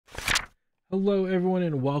Hello everyone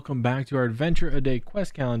and welcome back to our Adventure a Day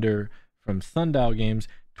quest calendar from Sundial Games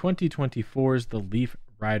 2024's The Leaf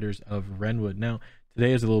Riders of Renwood. Now,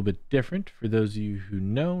 today is a little bit different. For those of you who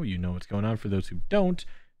know, you know what's going on. For those who don't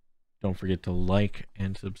forget to like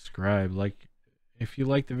and subscribe. If you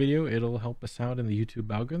like the video, it'll help us out in the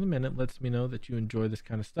YouTube algorithm and it lets me know that you enjoy this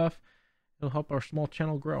kind of stuff. It'll help our small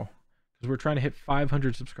channel grow because we're trying to hit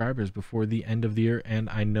 500 subscribers before the end of the year, and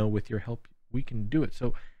I know with your help we can do it.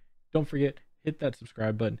 So don't forget, hit that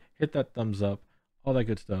subscribe button, hit that thumbs up, all that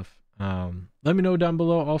good stuff. Let me know down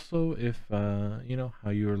below also if you know how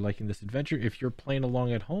you're liking this adventure. If you're playing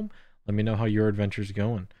along at home, let me know how your adventure's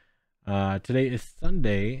going. Today is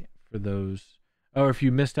Sunday for those, or if you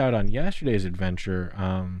missed out on yesterday's adventure,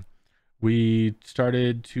 we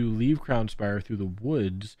started to leave Crownspire through the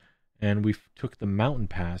woods and we took the mountain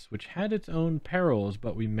pass, which had its own perils,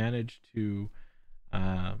 but we managed to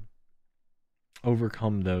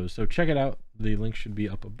overcome those. So check it out. The link should be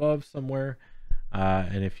up above somewhere,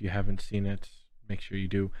 and if you haven't seen it, make sure you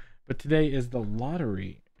do. But today is the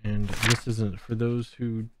lottery, and this isn't, for those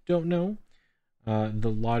who don't know, the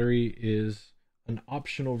lottery is an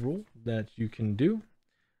optional rule that you can do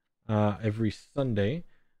every Sunday.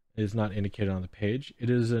 It is not indicated on the page. It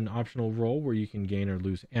is an optional roll where you can gain or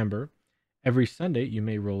lose amber. Every Sunday you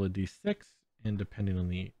may roll a d6, and depending on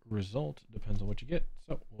the result depends on what you get.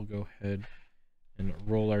 So we'll go ahead and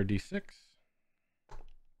roll our d6,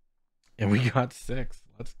 and we got 6.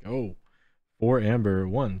 Let's go. 4 amber.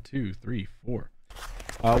 1 2 3 4.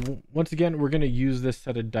 Once again, we're going to use this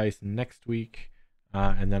set of dice next week,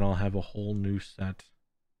 and then I'll have a whole new set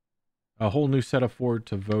of 4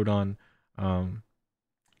 to vote on for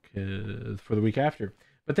the week after.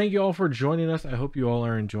 But thank you all for joining us. I hope you all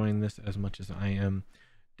are enjoying this as much as I am.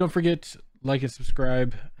 Don't forget, like and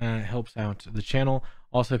subscribe. It helps out the channel.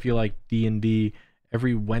 Also, if you like D&D,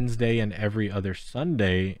 every Wednesday and every other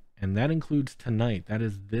Sunday, and that includes tonight, that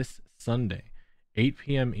is this Sunday, 8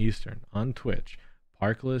 p.m. Eastern on Twitch,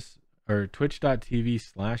 Parkless, or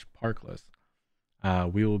twitch.tv/Parkless.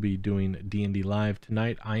 We will be doing D&D live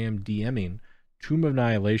tonight. I am DMing Tomb of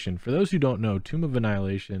Annihilation. For those who don't know, Tomb of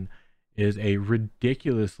Annihilation is a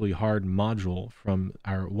ridiculously hard module from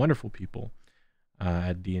our wonderful people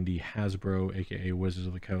at D&D Hasbro, aka Wizards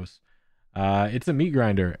of the Coast. It's a meat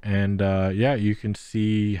grinder, and yeah, you can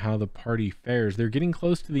see how the party fares. They're getting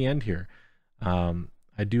close to the end here.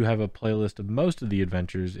 I do have a playlist of most of the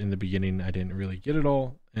adventures. In the beginning I didn't really get it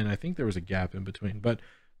all, and I think there was a gap in between, but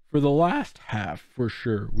for the last half, for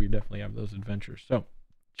sure, we definitely have those adventures. So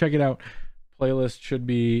check it out. Playlist should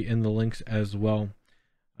be in the links as well.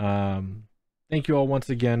 Thank you all once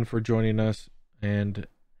again for joining us, and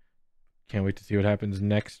can't wait to see what happens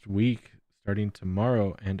next week, starting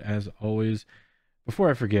tomorrow. And as always, before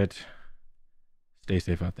I forget, stay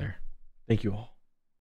safe out there. Thank you all.